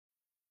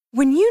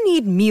When you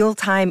need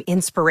mealtime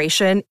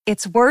inspiration,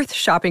 it's worth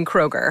shopping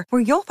Kroger,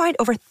 where you'll find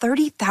over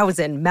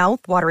 30,000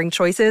 mouth-watering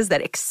choices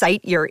that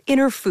excite your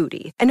inner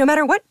foodie. And no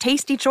matter what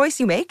tasty choice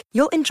you make,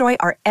 you'll enjoy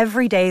our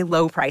everyday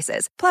low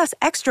prices, plus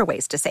extra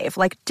ways to save,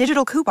 like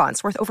digital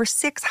coupons worth over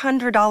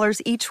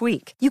 $600 each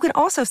week. You can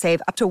also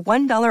save up to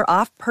 $1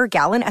 off per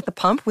gallon at the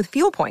pump with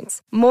fuel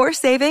points. More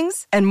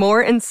savings and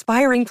more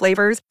inspiring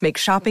flavors make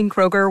shopping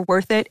Kroger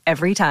worth it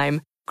every time.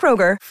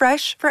 Kroger,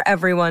 fresh for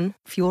everyone.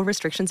 Fuel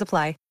restrictions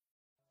apply.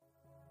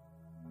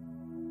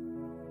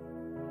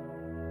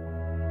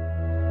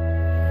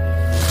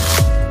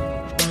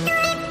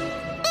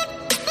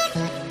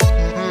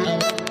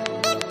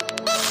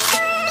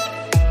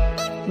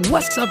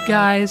 What's up,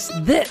 guys?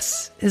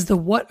 This is the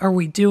What Are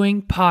We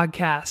Doing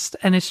podcast,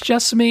 and it's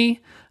just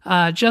me,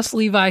 just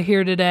Levi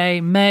here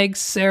today. Meg,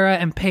 Sarah,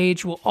 and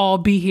Paige will all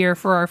be here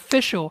for our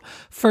official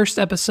first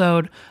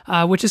episode,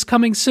 which is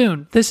coming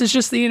soon. This is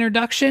just the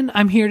introduction.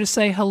 I'm here to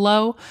say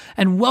hello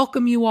and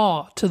welcome you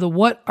all to the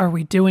What Are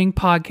We Doing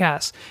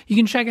podcast. You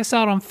can check us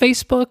out on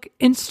Facebook,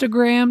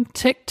 Instagram,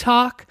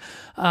 TikTok,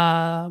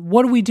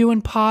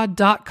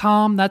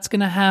 whatarewedoingpod.com. That's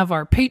going to have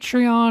our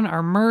Patreon,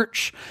 our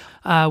merch.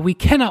 We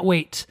cannot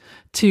wait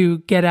to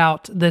get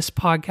out this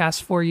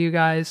podcast for you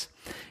guys.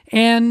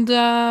 And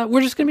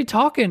we're just going to be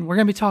talking. We're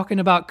going to be talking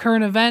about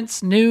current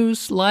events,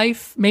 news,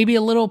 life, maybe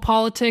a little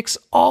politics,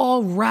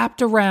 all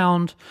wrapped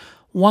around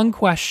one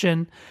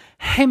question.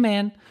 Hey,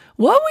 man,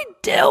 what are we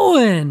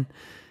doing?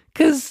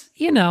 Because,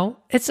 you know,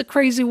 it's a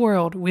crazy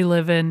world we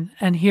live in,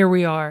 and here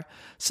we are.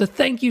 So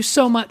thank you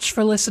so much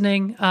for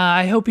listening.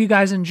 I hope you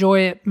guys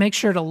enjoy it. Make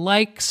sure to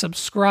like,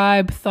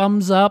 subscribe,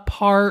 thumbs up,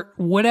 heart,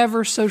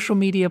 whatever social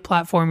media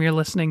platform you're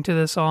listening to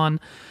this on.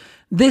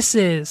 This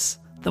is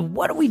the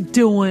What Are We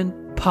Doing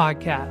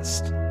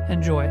podcast.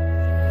 Enjoy.